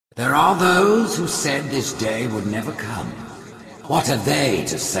There are those who said this day would never come. What are they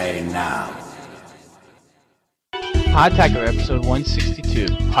to say now? Podtacular episode 162,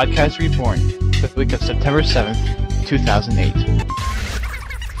 Podcast Reborn, the week of September 7th, 2008.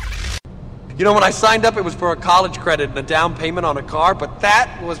 You know, when I signed up, it was for a college credit and a down payment on a car, but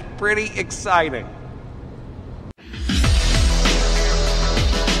that was pretty exciting.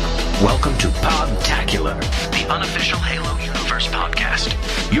 Welcome to Podtacular, the unofficial Halo Universe podcast.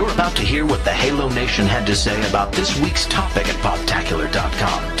 You're about to hear what the Halo Nation had to say about this week's topic at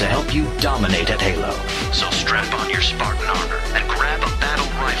Podtacular.com to help you dominate at Halo. So strap on your Spartan armor and grab a battle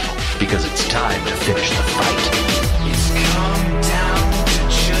rifle, because it's time to finish the fight. It's come down to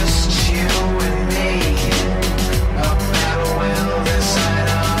just you and me. A battle will decide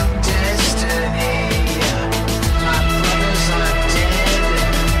our destiny. My brothers are dead,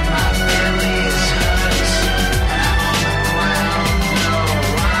 my family is hurt, and I'm on the ground. No,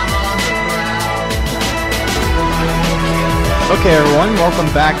 I'm on the ground. Okay, everyone, welcome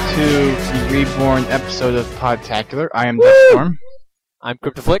back to the Reborn episode of Podtacular. I am Deathstorm. I'm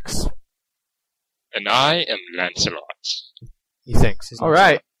Cryptoflix. And I am Lancelot. He thinks. He's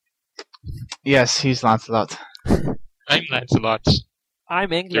Alright. Yes, he's Lancelot. I'm Lancelot.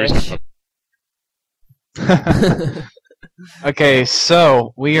 I'm English. Okay,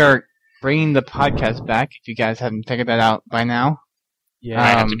 so we are bringing the podcast back, if you guys haven't figured that out by now. Yeah. I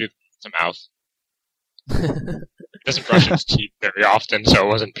have to do some mouth. Doesn't brush his teeth very often, so it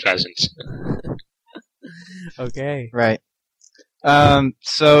wasn't pleasant. Okay. Right.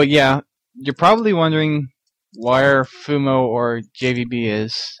 So yeah, you're probably wondering where Fumo or JVB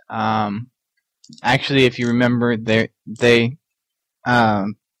is. Actually, if you remember, they I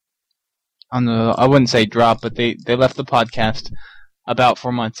wouldn't say dropped, but they left the podcast about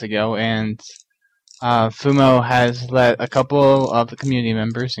 4 months ago, and Fumo has let a couple of the community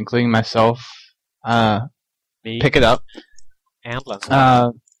members, including myself, Me pick it up. and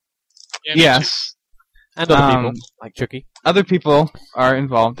Lancelot. Yes. And other people, like Chucky. Other people are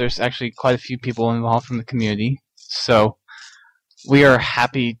involved. There's actually quite a few people involved from the community. So we are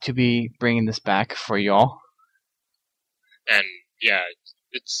happy to be bringing this back for y'all. And yeah,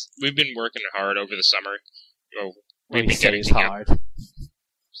 we've been working hard over the summer. Well, We've he been getting stays together. hard.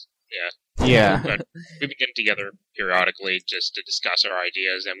 Yeah. But we've been getting together periodically just to discuss our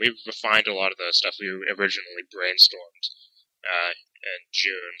ideas, and we've refined a lot of the stuff we originally brainstormed in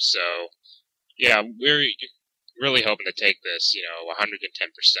June. So yeah, we're really hoping to take this,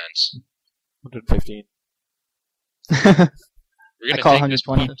 110%. 115. We're I going call to take this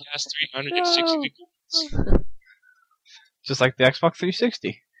 120. podcast 360 degrees. Just like the Xbox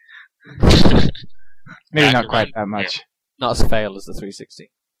 360. Maybe Back not quite around, that much. Not as fail as the 360.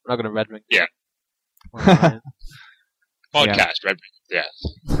 We're not going to Red Ring. Yeah. Podcast, Red Ring of Death.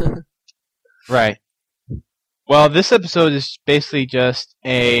 Right. Well, this episode is basically just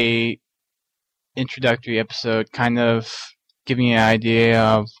a introductory episode, kind of giving you an idea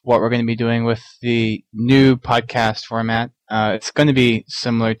of what we're going to be doing with the new podcast format. It's going to be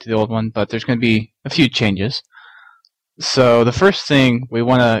similar to the old one, but there's going to be a few changes. So the first thing we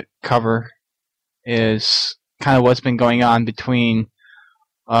want to cover is kind of what's been going on between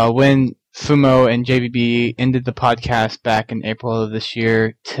when Fumo and JVB ended the podcast back in April of this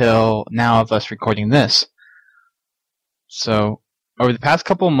year till now of us recording this. So over the past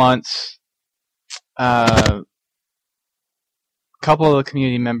couple of months, a couple of the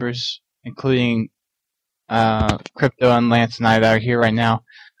community members, including Crypto and Lance and I that are here right now,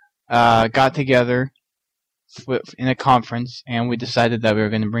 got together in a conference, and we decided that we were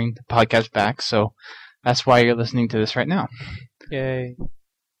going to bring the podcast back. So that's why you're listening to this right now. Yay.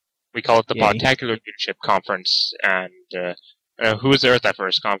 We call it the Yay. Podtacular Leadership Conference, and who was there at that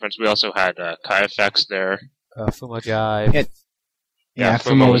first conference? We also had KaiFX there. Fumo Jive. Yeah,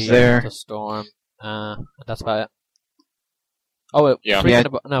 Fumo Fumo was there. The Storm. That's about it. Oh, wait, Yeah.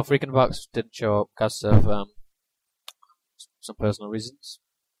 Freaking Box didn't show up because of some personal reasons.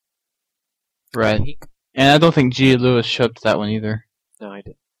 Right. He, And I don't think G. Lewis showed up to that one either. no, he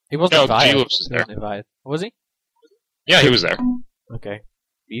didn't. He wasn't No, invited. G. Lewis was He there. wasn't invited. Was he? Yeah, he was there. Okay.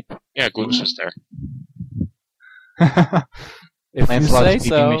 Beep. Yeah, Gloops was there. If Lancelot's you say beeping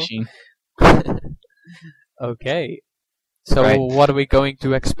so. machine. Okay. So Right. what are we going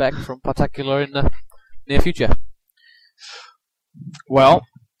to expect from Podtacular in the near future? Well,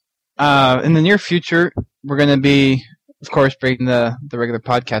 in the near future, we're going to be, of course, bringing the regular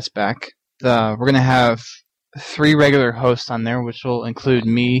podcast back. We're going to have 3 regular hosts on there, which will include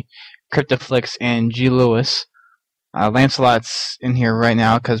me, Cryptoflix, and G. Lewis. Lancelot's in here right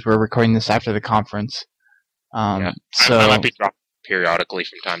now because we're recording this after the conference. Yeah. So I might be dropping periodically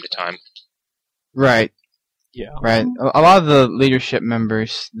from time to time. Right. Yeah. Right. A lot of the leadership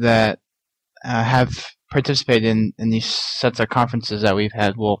members that have participated in these sets of conferences that we've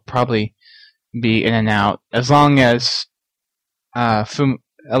had will probably be in and out, as long as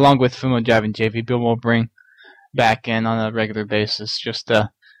along with Fumo Jive and JVB will bring back in on a regular basis, just to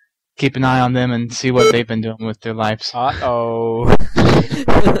keep an eye on them and see what they've been doing with their lives. Uh-oh.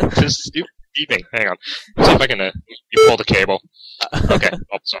 Just stupid beeping. Hang on. Let's see if I can you pull the cable. Okay.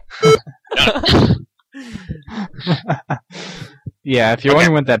 Oh, sorry. Done. Yeah, if you're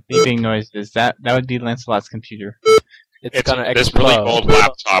wondering what that beeping noise is, that would be Lancelot's computer. It's gonna this really explode. old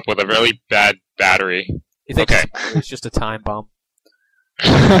laptop with a really bad battery. He thinks Okay. it's just a time bomb.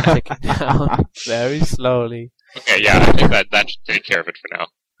 Ticking down very slowly. Okay, yeah, I think that should take care of it for now.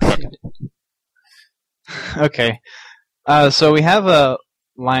 Okay. Okay. So we have a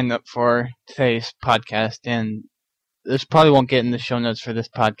lineup for today's podcast, and this probably won't get in the show notes for this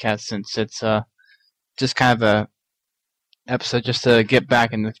podcast since it's just kind of a episode just to get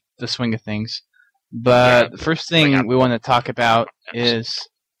back in the swing of things. But Yeah, the first thing we want to talk about is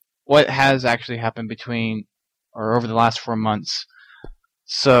what has actually happened between or over the last 4 months.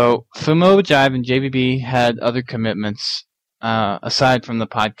 So Fumo, Jive, and JVB had other commitments aside from the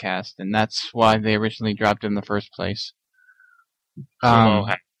podcast, and that's why they originally dropped in the first place. Kumo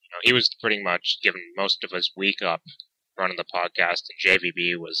had, he was pretty much given most of his week up running the podcast, and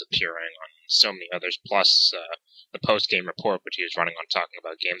JVB was appearing on so many others, plus the post-game report, which he was running on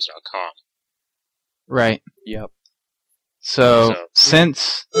talkingabougames.com. Right. Yep. So So-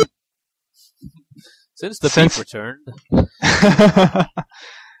 since Since the Since- beep returned,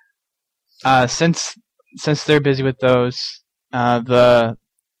 since they're busy with those, of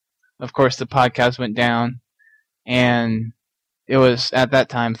course the podcast went down, and it was at that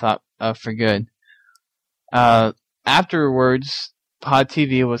time thought for good. Afterwards, Pod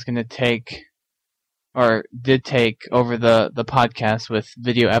TV was going to take, or did take over the podcast with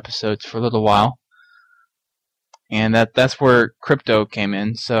video episodes for a little while, and that's where Crypto came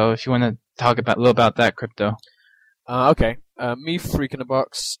in. So if you want to talk a little about that, Crypto. okay. Me, Freak in a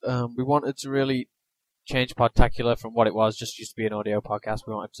Box, we wanted to really change Podtacular from what it was, just used to be an audio podcast.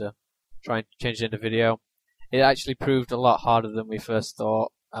 We wanted to try and change it into video. It actually proved a lot harder than we first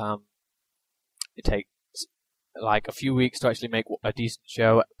thought. It takes like a few weeks to actually make a decent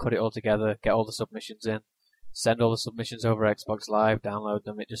show, cut it all together, get all the submissions in, send all the submissions over Xbox Live, download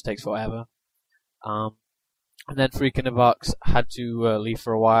them. It just takes forever. And then Freak in a Box had to leave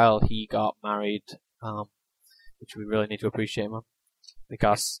for a while. He got married, which we really need to appreciate him on,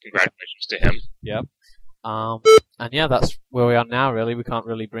 because Congratulations to him. yep. And yeah, that's where we are now. Really, we can't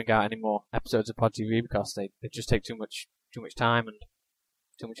really bring out any more episodes of Pod TV because they just take too much time and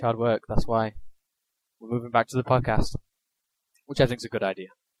too much hard work. That's why we're moving back to the podcast, which I think is a good idea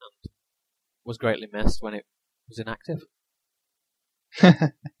and was greatly missed when it was inactive.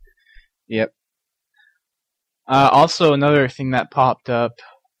 Yep. Also, another thing that popped up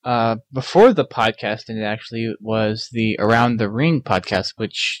before the podcast ended actually was the Around the Ring podcast,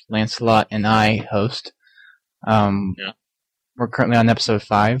 which Lancelot and I host. Yeah. We're currently on episode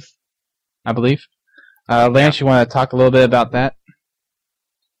 5, I believe. Lance, you want to talk a little bit about that?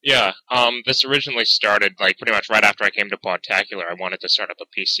 Yeah, this originally started, like, pretty much right after I came to Podtacular. I wanted to start up a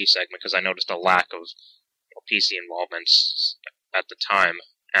PC segment because I noticed a lack of PC involvement at the time,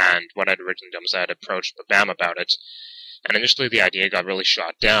 and what I'd originally done was I had approached Bam about it, and initially the idea got really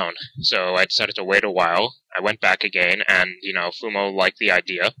shot down, so I decided to wait a while. I went back again, and, Fumo liked the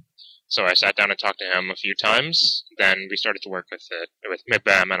idea, so I sat down and talked to him a few times, then we started to work with it, with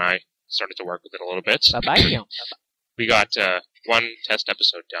Bam and I started to work with it a little bit. Bye-bye. We got one test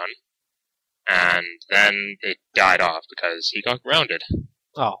episode done, and then it died off because he got grounded.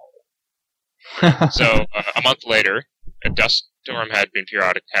 Oh, So a month later, a dust storm had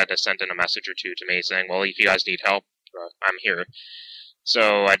sent in a message or two to me saying, well, if you guys need help, I'm here.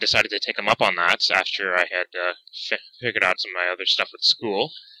 So I decided to take him up on that after I had figured out some of my other stuff with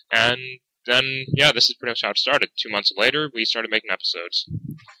school. And then, yeah, this is pretty much how it started. 2 months later, we started making episodes.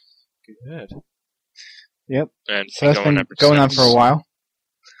 good. Yep. And So that's been ever going on since. for a while.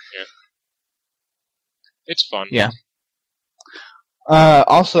 It's fun. Yeah.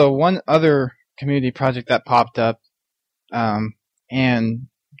 Also, one other community project that popped up, and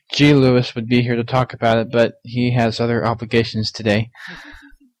G. Lewis would be here to talk about it, but he has other obligations today.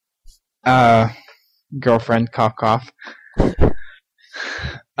 Girlfriend, cough, cough.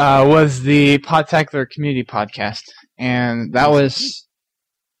 Was the Podtacular community podcast, and that was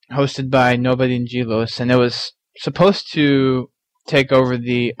hosted by Nobody and G. Lewis, and it was supposed to take over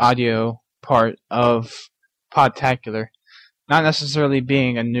the audio part of Podtacular, not necessarily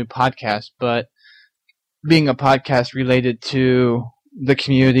being a new podcast, but being a podcast related to the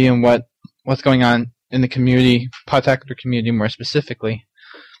community and what's going on in the community, Podtacular community more specifically.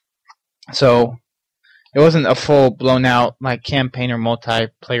 So it wasn't a full blown out like campaign or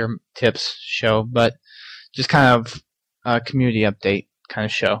multiplayer tips show, but just kind of a community update kind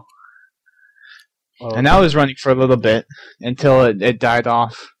of show. Well, And that was running for a little bit until it died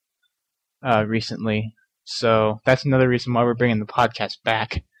off recently. So that's another reason why we're bringing the podcast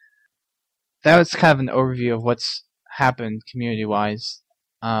back. That was kind of an overview of what's happened community-wise.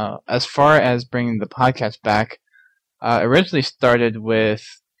 As far as bringing the podcast back, originally started with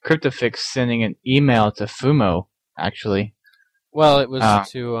Cryptoflix sending an email to Fumo, actually. well, it was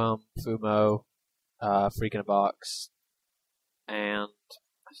to Fumo, Freak in a Box, and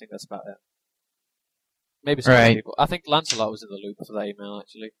I think that's about it. Maybe some other Right. people. I think Lancelot was in the loop for that email,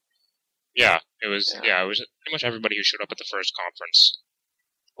 actually. Yeah, it was. Yeah. Yeah, it was pretty much everybody who showed up at the first conference.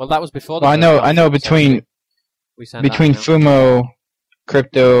 Well, that was before the Well, I first know conference, between actually. We sent that between email. Fumo,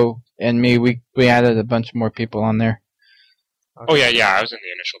 Crypto, and me, we added a bunch more people on there. Oh yeah, I was in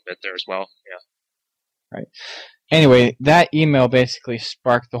the initial bit there as well. Yeah. Anyway, that email basically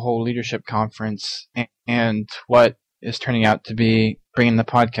sparked the whole leadership conference and what is turning out to be bringing the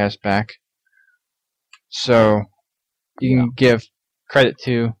podcast back. So you can give credit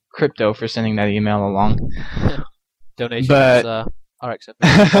to Crypto for sending that email along. Donations but- are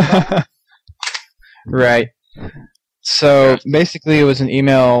accepted. Right. So basically, it was an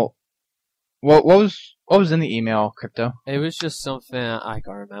email. What was in the email, Crypto? It was just something I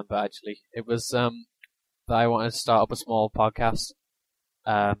can't remember, actually. It was that I wanted to start up a small podcast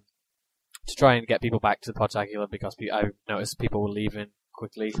to try and get people back to the Podtacular because I noticed people were leaving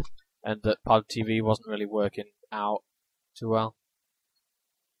quickly and that Pod TV wasn't really working out too well.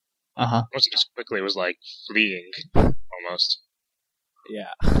 Uh-huh. It wasn't just quickly; it was like fleeing almost.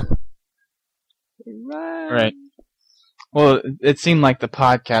 Yeah. Right. Well, it seemed like the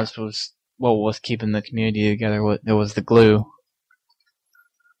podcast was what was keeping the community together. It was the glue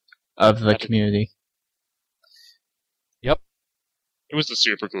of the community. It was the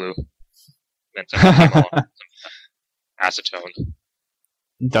super glue. Then something came along, some acetone.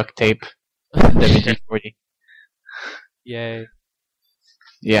 Duct tape. WD-40. Yay.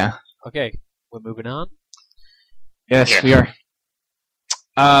 Yeah. Okay, we're moving on. Yes, Yeah. we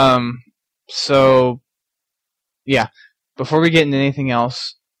are. So, yeah. Before we get into anything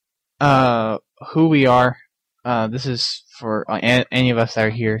else, who we are, this is for any of us that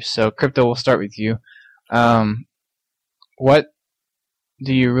are here. So, Crypto, we'll start with you. What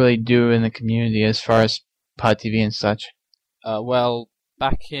do you really do in the community as far as Pod TV and such? Well,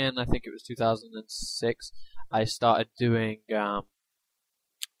 back in, I think it was 2006, I started doing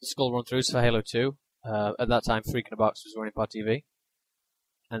school run-throughs for Halo 2. At that time, Freak in a Box was running Pod TV.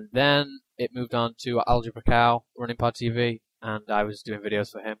 And then it moved on to Algebra Cow running Pod TV, and I was doing videos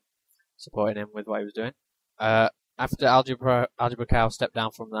for him, supporting him with what he was doing. After Algebra Cow stepped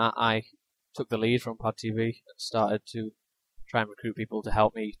down from that, I took the lead from Pod TV and started to try and recruit people to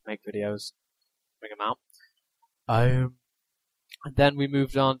help me make videos, bring them out. And then we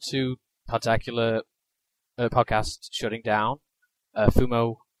moved on to Podtacular podcast shutting down.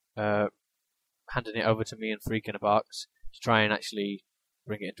 Fumo handing it over to me and Freak in a Box to try and actually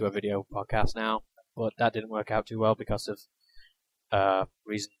bring it into a video podcast now. But that didn't work out too well because of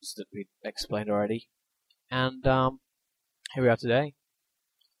reasons that we explained already. And here we are today.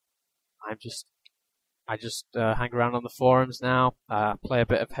 I just hang around on the forums now, play a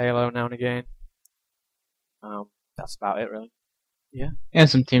bit of Halo now and again. That's about it, really. And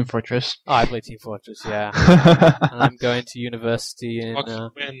some Team Fortress. Oh, I play Team Fortress, yeah. And I'm going to university in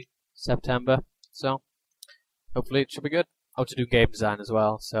When September, so hopefully it should be good. Oh, to do game design as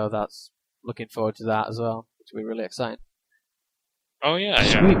well, so that's looking forward to that as well, which will be really exciting. Oh yeah,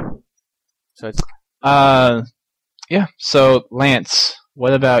 Sweet. yeah. So it's Yeah. So, Lance,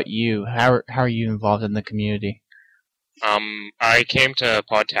 what about you? How are you involved in the community? I came to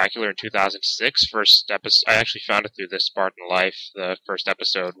Podtacular in 2006. First episode, I actually found it through this Spartan Life, the first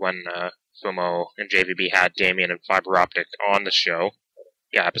episode when Fumo and JVB had Damien and Fiber Optic on the show.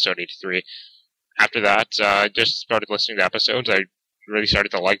 Yeah, episode 83. After that, I just started listening to episodes. I really started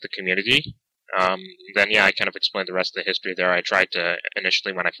to like the community. Then, yeah, I kind of explained the rest of the history there. I tried to,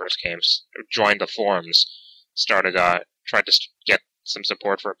 initially when I first came, join the forums. Tried to get some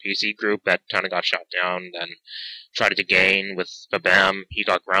support for a PC group that kind of got shot down. Then tried to gain with Babam. He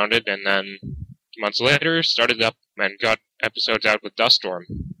got grounded. And then months later, started up and got episodes out with Duststorm,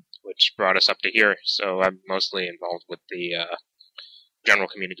 which brought us up to here. So I'm mostly involved with the general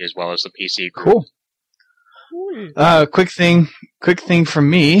community as well as the PC group. Cool. Quick thing from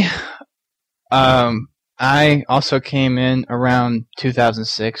me. I also came in around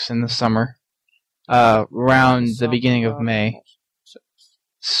 2006 in the summer, around the beginning of May.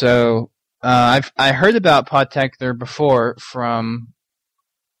 So I heard about Podtacular before from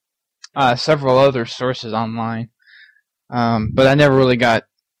several other sources online, but I never really got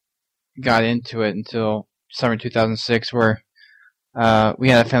into it until summer 2006, where we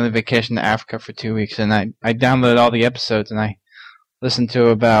had a family vacation to Africa for 2 weeks, and I downloaded all the episodes, and I listened to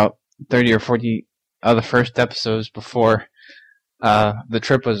about 30 or 40 of the first episodes before the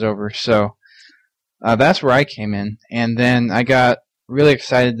trip was over. So that's where I came in, and then I got really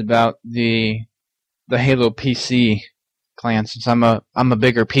excited about the Halo PC clan, since I'm a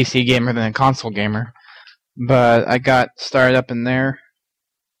bigger PC gamer than a console gamer. But I got started up in there,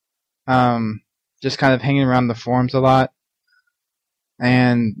 just kind of hanging around the forums a lot.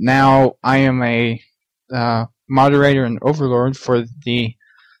 And now I am a moderator and overlord for the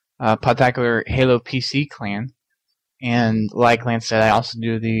Podtacular Halo PC clan. And like Lance said, I also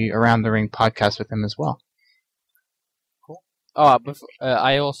do the Around the Ring podcast with him as well. Cool. Oh,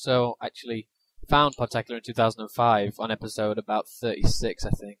 I also actually found Podtacular in 2005 on episode about 36, I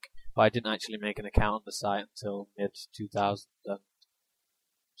think. But I didn't actually make an account on the site until mid-2000.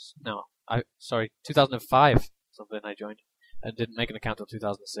 2005 something I joined. And didn't make an account until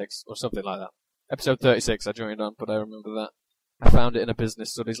 2006, or something like that. Episode 36 I joined on, but I remember that. I found it in a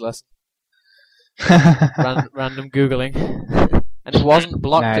business studies lesson. Random Googling. And it wasn't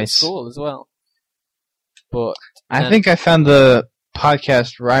blocked at school as well. But I think I found the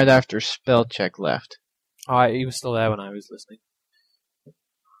podcast right after Spellcheck left. Oh, he was still there when I was listening.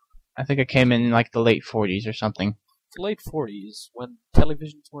 I think I came in like the late 40s or something. Late 40s, when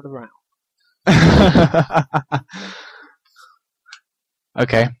televisions weren't around.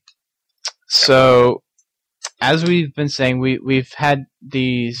 Okay. So, as we've been saying, we've had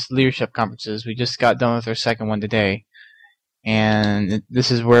these leadership conferences. We just got done with our second one today. And this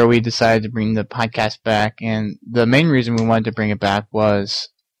is where we decided to bring the podcast back. And the main reason we wanted to bring it back was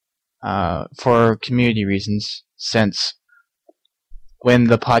for community reasons, since when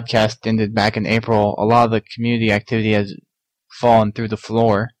the podcast ended back in April, a lot of the community activity has fallen through the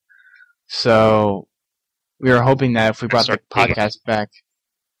floor. So we were hoping that if we brought the podcast back,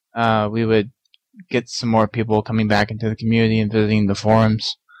 we would get some more people coming back into the community and visiting the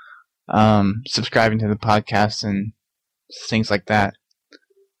forums, subscribing to the podcast, and things like that.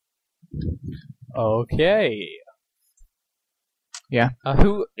 Okay. Yeah.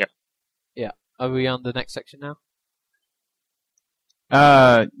 Yep. Yeah. Are we on the next section now?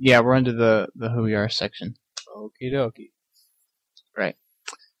 Yeah, we're under the Who We Are section. Okie dokie. Right.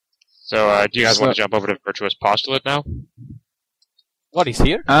 So, do you guys want to jump over to Virtuous Postulate now? What, he's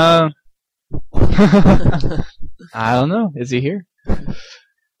here? I don't know. Is he here?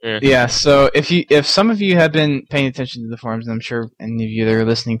 Yeah, so if some of you have been paying attention to the forums, and I'm sure any of you that are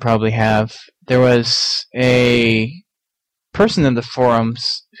listening probably have, there was a person in the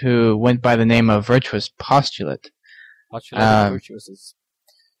forums who went by the name of Virtuous Postulate. Virtuous is...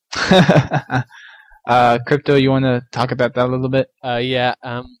 Crypto, you want to talk about that a little bit? Yeah.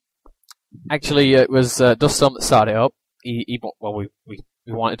 Actually, it was Duststorm that started it up. We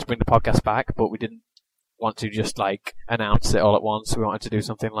wanted to bring the podcast back, but we didn't want to just like announce it all at once. We wanted to do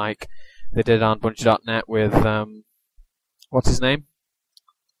something like they did on Bunch.net with what's his name?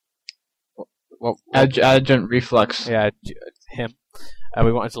 Adjunct Reflux. Yeah, him.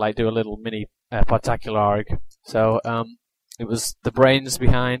 We wanted to like do a little mini Podtacular arc. So it was the brains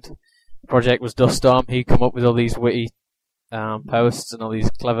behind the project was Duststorm. He come up with all these witty posts and all these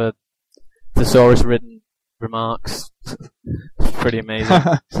clever thesaurus-ridden remarks. Pretty amazing.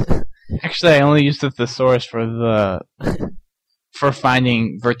 Actually, I only used the thesaurus for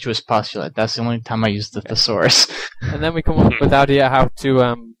finding Virtuous Postulate. That's the only time I used the thesaurus. And then we come up with the idea how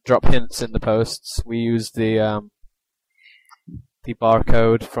to drop hints in the posts. We used the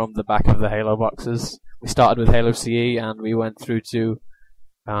barcode from the back of the Halo boxes. We started with Halo CE and we went through to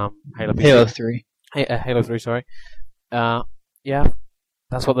Halo 3. Halo 3, sorry. Yeah,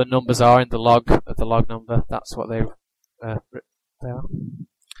 that's what the numbers are in the log number. That's what they are.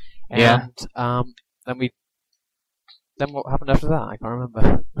 Yeah. And then what happened after that? I can't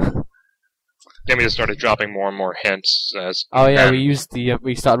remember. Then we just started dropping more and more hints.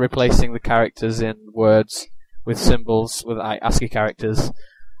 We started replacing the characters in words with symbols with ASCII characters.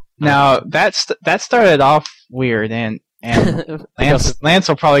 Now that started off weird, and Lance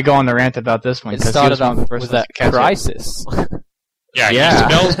will probably go on the rant about this one. It started off with that crisis. Yeah, he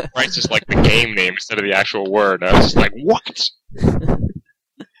spells crisis like the game name instead of the actual word. I was just like, what?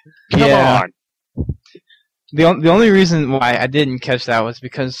 Come on. The only reason why I didn't catch that was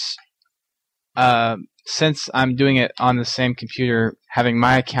because since I'm doing it on the same computer, having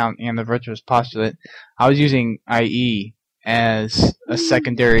my account and the virtuous postulate, I was using IE as a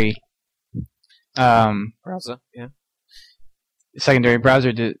secondary Browser, yeah.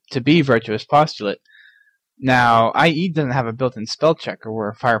 browser to be virtuous postulate. Now, IE doesn't have a built-in spell checker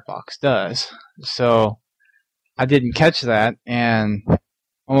where Firefox does, so I didn't catch that, and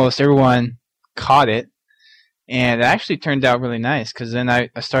almost everyone caught it, and it actually turned out really nice, because then I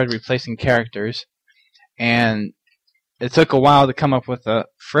started replacing characters, and it took a while to come up with a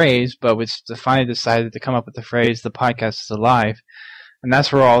phrase, but we finally decided to come up with the phrase, "The podcast is alive," and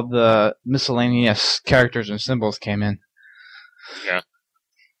that's where all the miscellaneous characters and symbols came in. Yeah.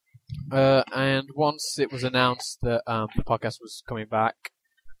 And once it was announced that the podcast was coming back,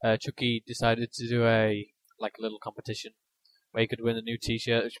 Chucky decided to do a little competition where you could win a new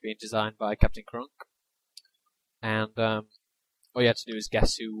T-shirt, which was being designed by Captain Crunk. And all you had to do is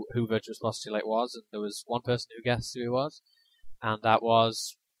guess who Virtuous Postulate was, and there was one person who guessed who he was, and that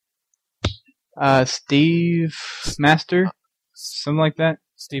was Steve Master, something like that.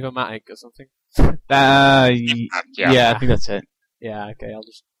 Steve O'Matic or something. Yeah, I think that's it. Yeah, okay, I'll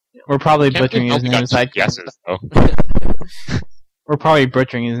just... We're probably butchering his name. It's like guesses though. we're probably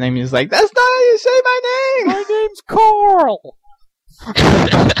butchering his name. He's like, "That's not how you say my name. My name's Carl!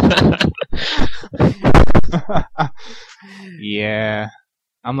 Yeah,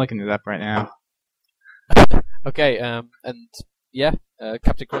 I'm looking it up right now. Okay, and yeah,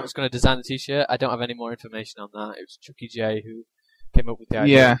 Captain Crunk was going to design the T-shirt. I don't have any more information on that. It was Chucky J who came up with the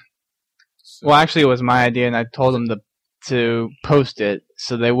idea. Yeah. So, Well, actually, it was my idea, and I told him to post it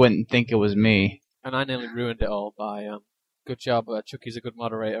so they wouldn't think it was me. and I nearly ruined it all by good job. Chucky's a good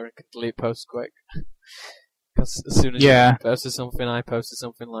moderator and could delete posts quick. Because as soon as you posted something, I posted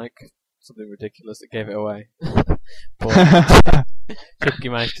something like something ridiculous that gave it away. But Chucky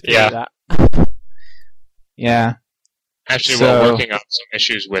managed to do that. Yeah. Actually, So- we're working on some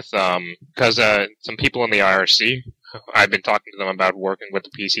issues with because some people in the IRC, I've been talking to them about working with the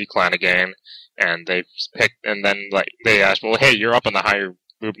PC clan again, and they picked, and then they asked, "Well, hey, you're up on the higher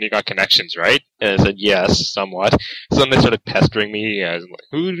group and you got connections, right?" And I said, "Yes, somewhat." So then they started pestering me as like,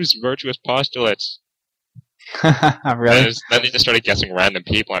 "Who's Virtuous Postulates?" Really? And then they just started guessing random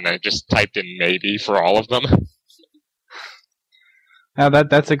people, and I just typed in maybe for all of them. Now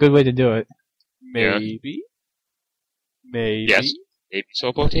that's a good way to do it. Maybe. Maybe. Yes, maybe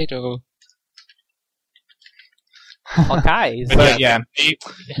so potato. Okay. But yeah.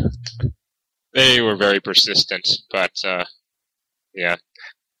 They were very persistent, but yeah,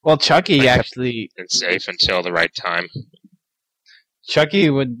 Well, Chucky I kept actually, it's safe until the right time. Chucky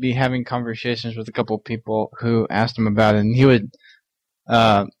would be having conversations with a couple of people who asked him about it, and he would,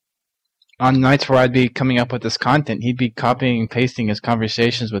 on nights where I'd be coming up with this content, he'd be copying and pasting his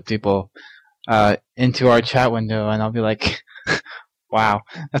conversations with people into our chat window, and I'll be like, "Wow,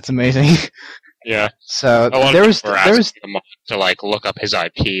 that's amazing." Yeah. So A lot there of was people were asking him to look up his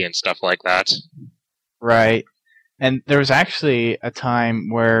IP and stuff like that. right, and there was actually a time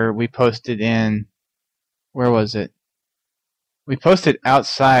where we posted in, where was it? We posted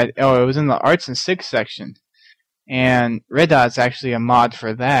outside. Oh, it was in the Arts and Six section, and Red Dot's actually a mod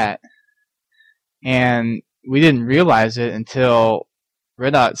for that, and we didn't realize it until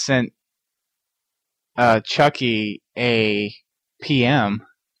Red Dot sent Chucky a PM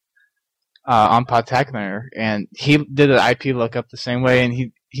on Podtacular, and he did an IP lookup the same way, and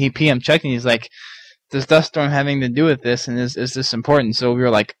he PM'd Chucky, and he's like, "Does Duststorm have anything to do with this, and is this important?" So we were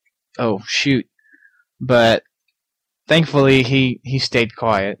like, "Oh, shoot." But thankfully, he stayed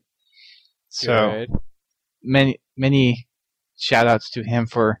quiet. So Good. many shout-outs to him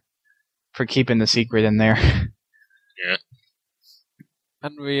for keeping the secret in there. Yeah.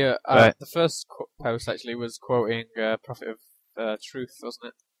 And we, But- the first post actually was quoting Prophet of Truth, wasn't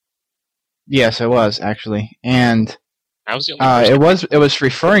it? Yes, it was, actually. And I was the only person. it was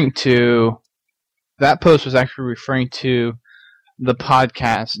referring to, that post was actually referring to the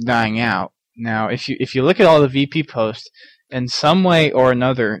podcast dying out. Now, if you look at all the VP posts, in some way or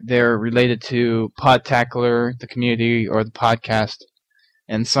another, they're related to Podtacular, the community, or the podcast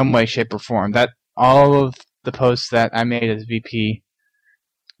in some way, shape, or form. That all of the posts that I made as VP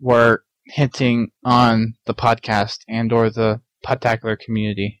were hinting on the podcast and or the Podtacular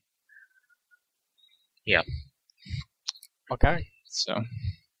community. Yeah. Okay. So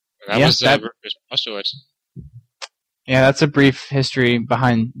That yeah, was that- Virtuous Postulate. yeah, that's a brief history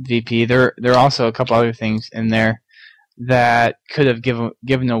behind VP. There are also a couple other things in there that could have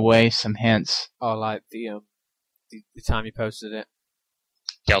given away some hints. Oh, like the time you posted it.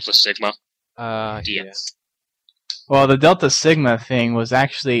 Delta Sigma. Yeah. DS. Well, the Delta Sigma thing was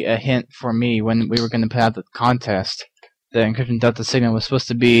actually a hint for me when we were going to put out the contest. The encryption Delta Sigma was supposed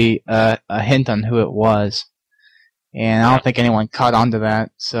to be a hint on who it was. And I don't think anyone caught on to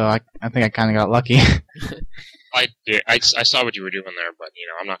that, so I think I kind of got lucky. I saw what you were doing there, but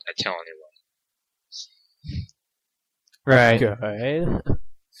I'm not going to tell anyone. Right. Good.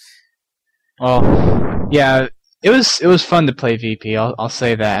 Well, yeah, it was fun to play VP. I'll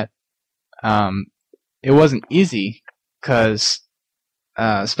say that. It wasn't easy because,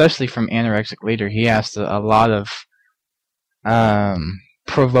 especially from Anorexic Leader, he asked a lot of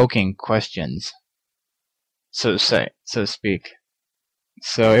provoking questions, so to speak.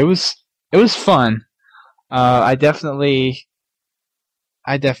 So it was fun. I definitely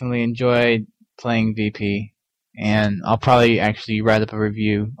enjoyed playing VP, and I'll probably actually write up a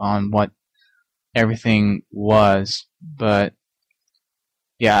review on what everything was. But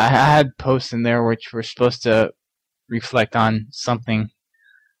yeah, I had posts in there which were supposed to reflect on something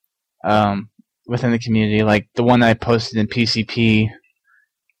within the community, like the one I posted in PCP,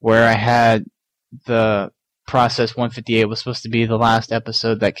 where I had the Process 158 was supposed to be the last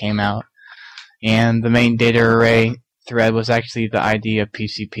episode that came out, and the main data array thread was actually the ID of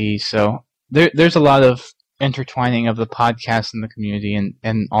PCP. So there's a lot of intertwining of the podcast and the community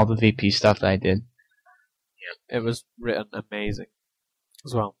and all the VP stuff that I did. It was written amazing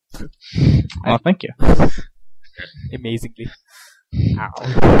as well. Oh, thank you. Amazingly.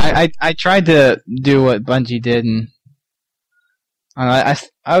 I tried to do what Bungie did, and I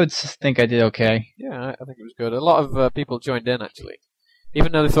would think I did okay. Yeah, I think it was good. A lot of people joined in, actually.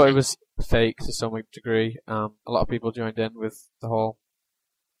 Even though they thought it was fake to some degree, a lot of people joined in with the whole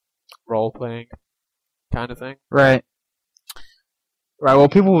role-playing kind of thing. Right. Well,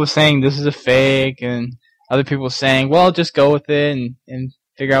 people were saying this is a fake, and other people were saying, well, just go with it and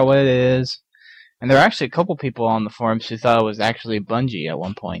figure out what it is. And there were actually a couple people on the forums who thought it was actually Bungie at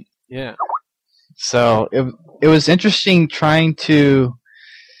one point. Yeah. So it was interesting trying to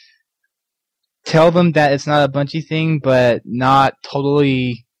tell them that it's not a Bungie thing, but not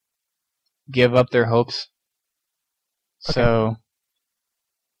totally give up their hopes. Okay.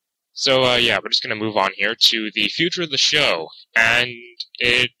 So yeah, we're just going to move on here to the future of the show. And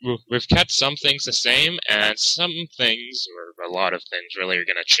we've kept some things the same, and some things, or a lot of things, really are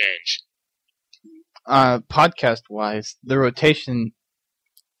going to change. Podcast-wise, the rotation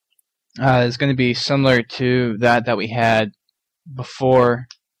is going to be similar to that we had before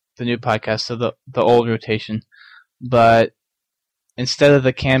the new podcast, so the old rotation. But instead of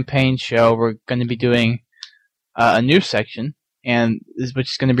the campaign show, we're going to be doing a new section,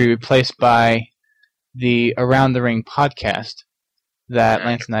 which is going to be replaced by the Around the Ring podcast that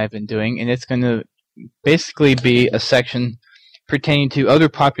Lance and I have been doing, and it's going to basically be a section pertaining to other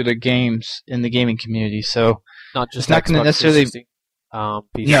popular games in the gaming community. So not just it's not going to necessarily 360,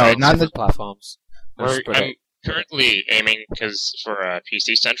 PC, no, not different platforms. I'm currently aiming for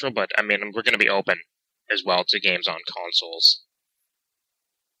PC Central, but I mean we're going to be open as well to games on consoles.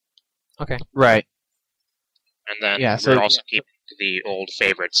 Okay. Right. And then we're also keeping the old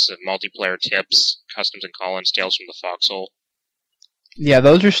favorites of multiplayer tips, customs and call-ins, Tales from the Foxhole. Yeah,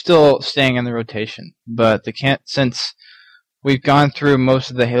 those are still staying in the rotation, but since we've gone through most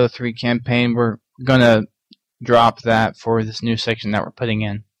of the Halo 3 campaign, we're going to drop that for this new section that we're putting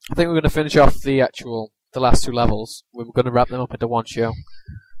in. I think we're going to finish off the last two levels. We're going to wrap them up into one show,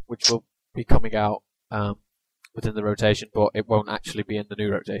 which will be coming out within the rotation, but it won't actually be in the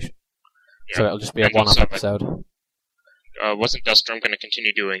new rotation. Yeah. So it'll just be a one-off episode. Wasn't Duststorm going to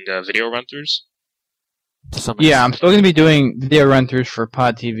continue doing video run-throughs? Yeah, I'm still going to be doing video run-throughs for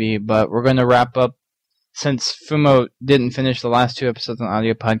Pod TV, but we're going to wrap up. Since Fumo didn't finish the last two episodes on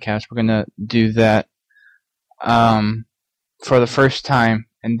audio podcast, we're going to do that for the first time,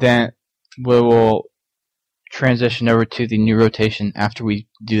 and then we will transition over to the new rotation after we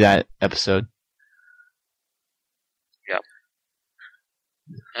do that episode. Yep.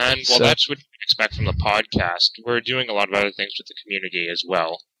 And that's what you expect from the podcast. We're doing a lot of other things with the community as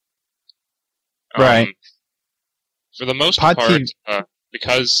well. Right. For the most part,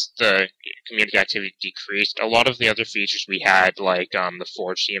 because the community activity decreased, a lot of the other features we had, like the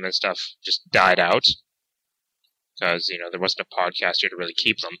Forge team and stuff, just died out. Because, there wasn't a podcast here to really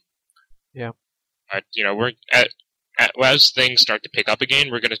keep them. Yeah. But, we're as things start to pick up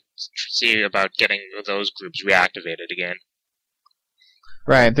again, we're going to see about getting those groups reactivated again.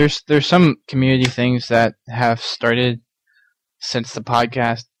 Right. There's some community things that have started since the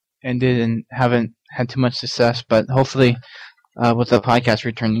podcast ended and haven't had too much success, but hopefully with the podcast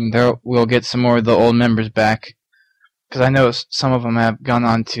returning, we'll get some more of the old members back, because I know some of them have gone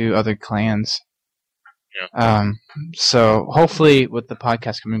on to other clans. So hopefully, with the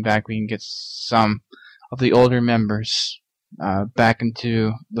podcast coming back, we can get some of the older members back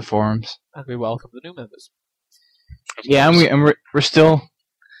into the forums. And we welcome the new members. Yeah, and we're still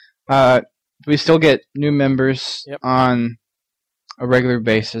we still get new members on a regular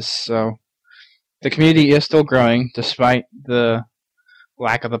basis. So the community is still growing despite the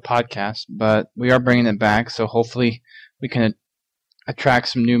lack of the podcast, but we are bringing it back. So hopefully we can attract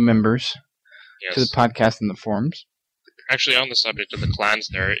some new members to the podcast and the forums. Actually, on the subject of the clans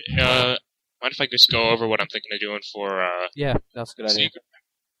there, mind if I just go over what I'm thinking of doing for... Yeah, that's a good idea.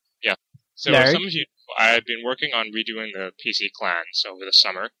 Yeah. So Larry? some of you, I've been working on redoing the PC clans over the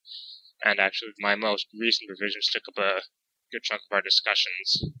summer, and actually my most recent revisions took up a good chunk of our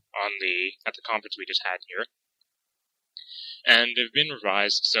discussions at the conference we just had here. And they've been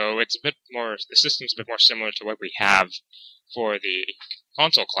revised, so it's a bit more, the system's a bit more similar to what we have for the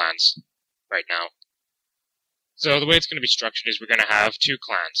console clans right now. So the way it's going to be structured is we're going to have two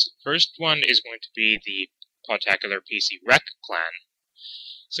clans. First one is going to be the Podtacular PC Rec clan.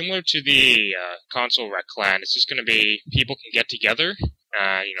 Similar to the console Rec clan, it's just going to be people can get together,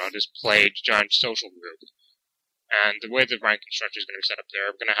 just play, join social group. And the way the ranking structure is going to be set up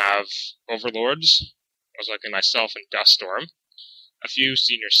there, we're going to have overlords, most likely myself and Duststorm, a few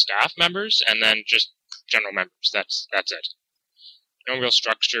senior staff members, and then just general members. That's it. No real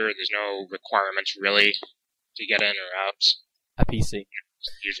structure. There's no requirements really to get in or out. A PC.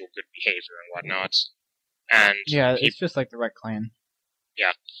 Usual good behavior and whatnot. And Yeah, it's just like the Rec Clan.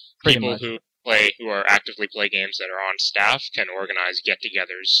 Yeah, Pretty people much. who are actively play games that are on staff can organize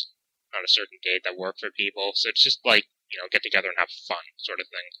get-togethers on a certain date that work for people. So it's just like, get together and have fun sort of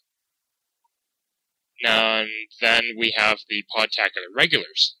thing. And then we have the Podtacular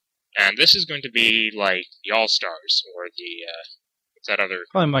regulars. And this is going to be like the All-Stars, or the, what's that other...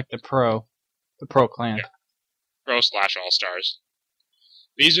 Probably like the Pro Clan. Yeah. Pro/All-Stars.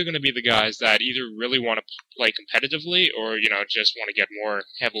 These are going to be the guys that either really want to play competitively, or, just want to get more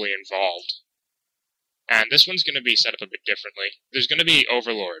heavily involved. And this one's going to be set up a bit differently. There's going to be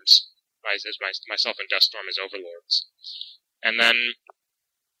overlords. Myself and Duststorm as overlords. And then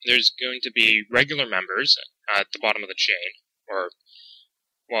there's going to be regular members at the bottom of the chain,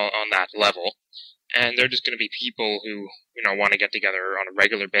 on that level. And they're just going to be people who, want to get together on a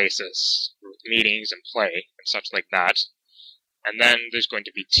regular basis with meetings and play and such like that. And then there's going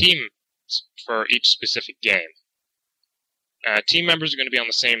to be teams for each specific game. Team members are going to be on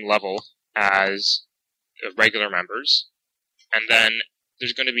the same level as regular members. And then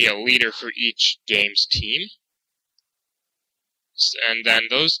there's going to be a leader for each game's team. And then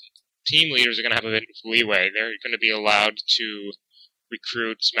those team leaders are going to have a bit of leeway. They're going to be allowed to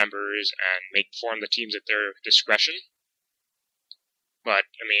recruit members and form the teams at their discretion. But,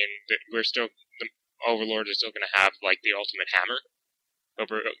 the Overlords are still going to have, the ultimate hammer.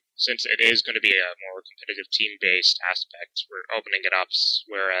 Since it is going to be a more competitive team-based aspect, we're opening it up,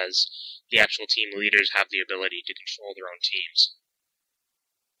 whereas the actual team leaders have the ability to control their own teams.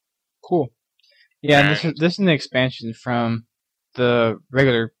 Cool. Yeah, and this is an expansion from the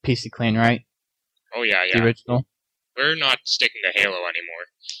regular PC clan, right? Oh, yeah. The original. We're not sticking to Halo anymore.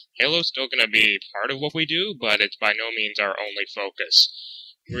 Halo's still going to be part of what we do, but it's by no means our only focus.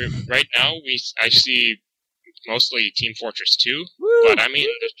 Right now, I see mostly Team Fortress 2, but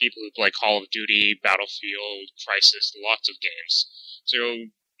there's people who play Call of Duty, Battlefield, Crisis, lots of games. So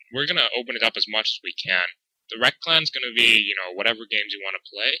we're going to open it up as much as we can. The Rec Clan's going to be, whatever games you want to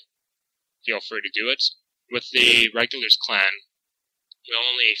play, feel free to do it. With the Regulars Clan, we'll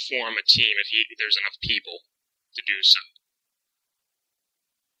only form a team if there's enough people to do so.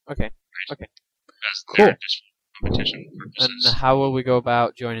 Okay. Right? Okay. As Cool. they're just for competition purposes. And how will we go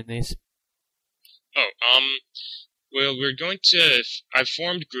about joining these? Well, I've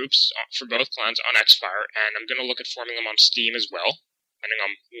formed groups for both clans on Xfire, and I'm going to look at forming them on Steam as well, depending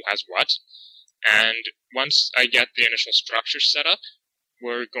on who has what. And once I get the initial structure set up,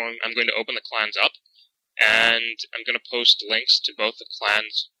 I'm going to open the clans up, and I'm going to post links to both the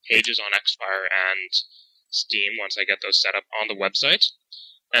clans' pages on Xfire and Steam once I get those set up on the website.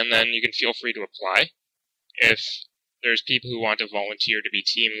 And then you can feel free to apply. If there's people who want to volunteer to be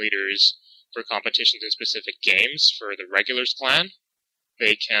team leaders for competitions in specific games for the Regulars clan,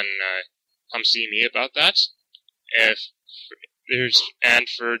 they can come see me about that.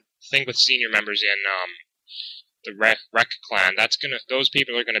 For thing with senior members in the Rec clan, those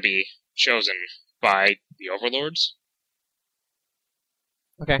people are gonna be chosen by the Overlords.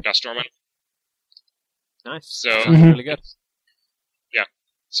 Okay. Duststorm. Nice. So Sounds really good.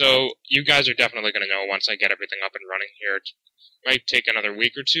 So you guys are definitely gonna know once I get everything up and running here. It might take another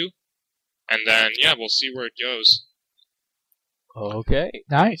week or two. And then, yeah, we'll see where it goes. Okay.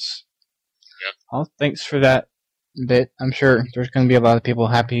 Nice. Yep. Well, thanks for that bit. I'm sure there's going to be a lot of people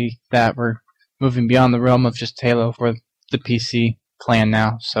happy that we're moving beyond the realm of just Halo for the PC clan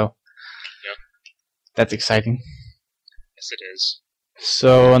now. So that's exciting. Yes, it is.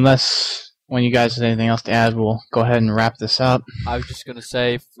 So unless one of you guys has anything else to add, we'll go ahead and wrap this up. I was just going to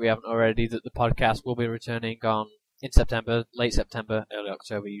say, if we haven't already, that the podcast will be returning in September, late September, early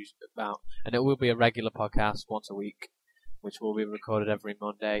October, usually about, and it will be a regular podcast once a week, which will be recorded every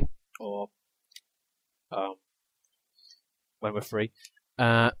Monday or when we're free.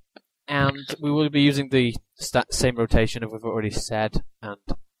 And we will be using the same rotation as we've already said, and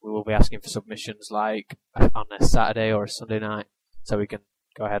we will be asking for submissions like on a Saturday or a Sunday night, so we can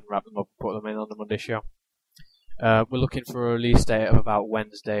go ahead and wrap them up and put them in on the Monday show. We're looking for a release date of about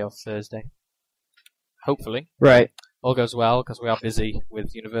Wednesday or Thursday. Hopefully. Right. All goes well, because we are busy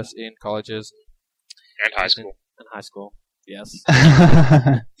with university and colleges. And high school. And high school, yes.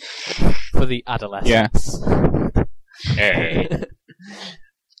 For the adolescents. Hey.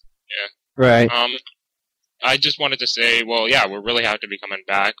 Right. I just wanted to say, well, yeah, we're really happy to be coming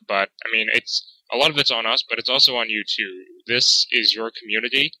back, but, I mean, a lot of it's on us, but it's also on you, too. This is your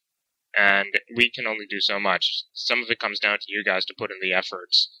community, and we can only do so much. Some of it comes down to you guys to put in the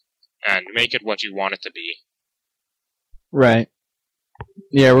efforts and make it what you want it to be. Right.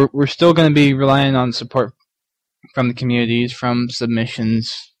 Yeah, we're still going to be relying on support from the communities, from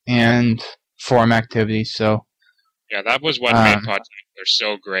submissions, and forum activities, so... Yeah, that was what made Podtacular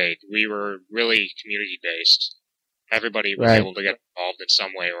so great. We were really community-based. Everybody was able to get involved in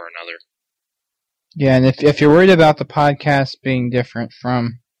some way or another. Yeah, and if you're worried about the podcast being different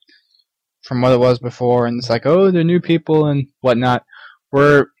from what it was before, and it's like, oh, they're new people and whatnot,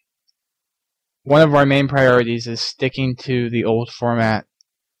 one of our main priorities is sticking to the old format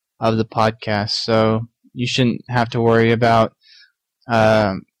of the podcast, so you shouldn't have to worry about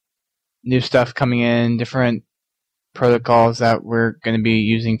new stuff coming in, different protocols that we're going to be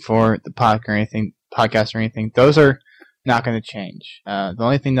using for the podcast or anything. Those are not going to change. The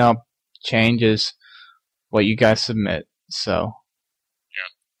only thing that'll change is what you guys submit. So. Yeah.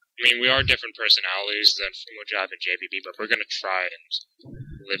 I mean, we are different personalities than Fumojive and JBB, but we're going to try and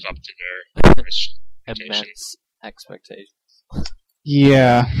live up to their expectations. Immense expectations.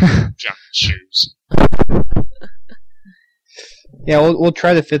 Yeah. Giant shoes. Yeah, we'll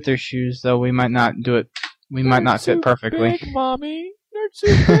try to fit their shoes, though we might not do it. We might not fit perfectly. Big, Mommy,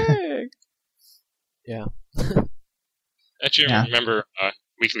 they're too big. Yeah. Actually, I remember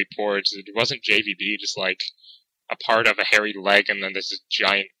Weekly Ports. It wasn't JVB just like a part of a hairy leg, and then there's this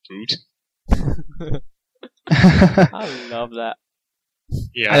giant boot. I love that.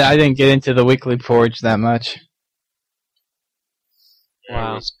 Yeah, I didn't get into the Weekly Porch that much.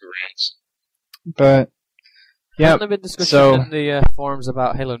 Wow, it was great. But yeah, hasn't there been discussion in the forums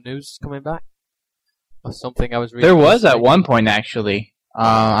about Halo News coming back? Or something I was reading. There was at one point, actually.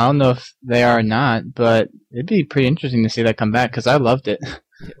 I don't know if they are or not, but it'd be pretty interesting to see that come back, because I loved it.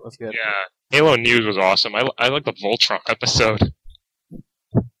 It was good. Yeah, Halo News was awesome. I like the Voltron episode.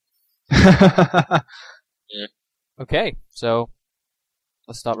 Yeah. Okay, so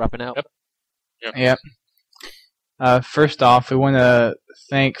let's start wrapping up. Yep. First off, we want to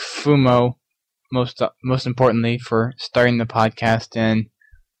thank Fumo, most importantly, for starting the podcast and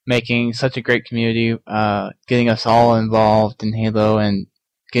making such a great community, getting us all involved in Halo and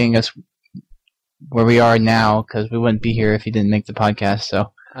getting us where we are now, because we wouldn't be here if he didn't make the podcast.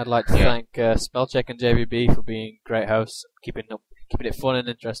 So I'd like to thank Spellcheck and JVB for being great hosts, keeping it fun and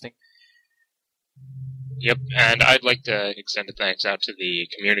interesting. Yep, and I'd like to extend a thanks out to the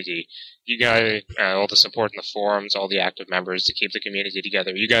community. You guys, all the support in the forums, all the active members to keep the community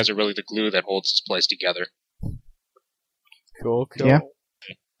together. You guys are really the glue that holds this place together. Cool. Yeah.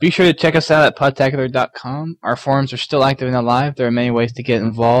 Be sure to check us out at podtacular.com. Our forums are still active and alive. There are many ways to get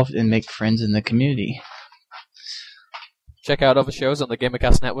involved and make friends in the community. Check out other shows on the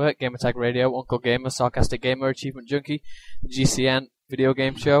Gamercast Network, Gamertag Radio, Uncle Gamer, Sarcastic Gamer, Achievement Junkie, GCN Video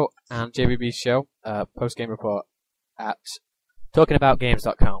Game Show, and JBB's show, Post Game Report, at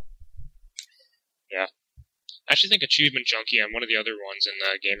talkingaboutgames.com. Yeah. I actually think Achievement Junkie and one of the other ones in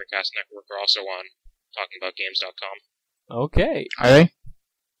the Gamercast Network are also on talkingaboutgames.com. Okay. Are they?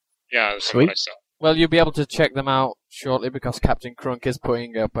 Yeah, that's Sweet. what I saw. Well, you'll be able to check them out shortly because Captain Crunk is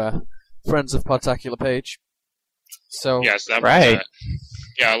putting up a Friends of Podtacular page. So Yes, that Right. was,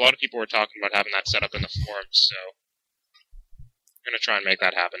 yeah, a lot of people were talking about having that set up in the forums, so I'm going to try and make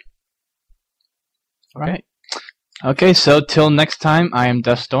that happen. Right. Okay, so till next time, I am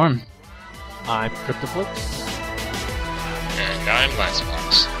Duststorm. I'm Cryptoflix. And I'm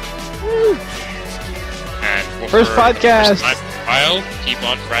Lancelot. And First podcast. First time in a while, keep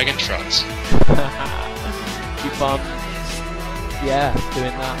on fragging trucks. Keep on, yeah,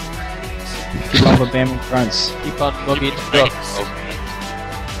 doing that. Keep on bamming fronts. Keep on mugging Fragging trucks. over.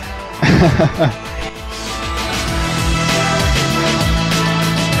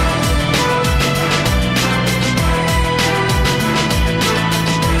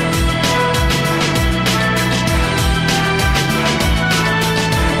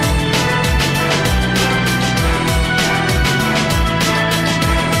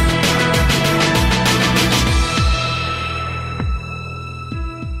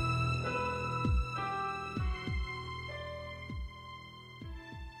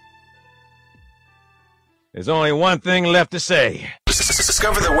 There's only one thing left to say.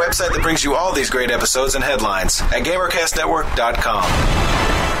 Discover the website that brings you all these great episodes and headlines at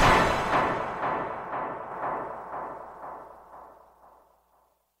GamerCastNetwork.com.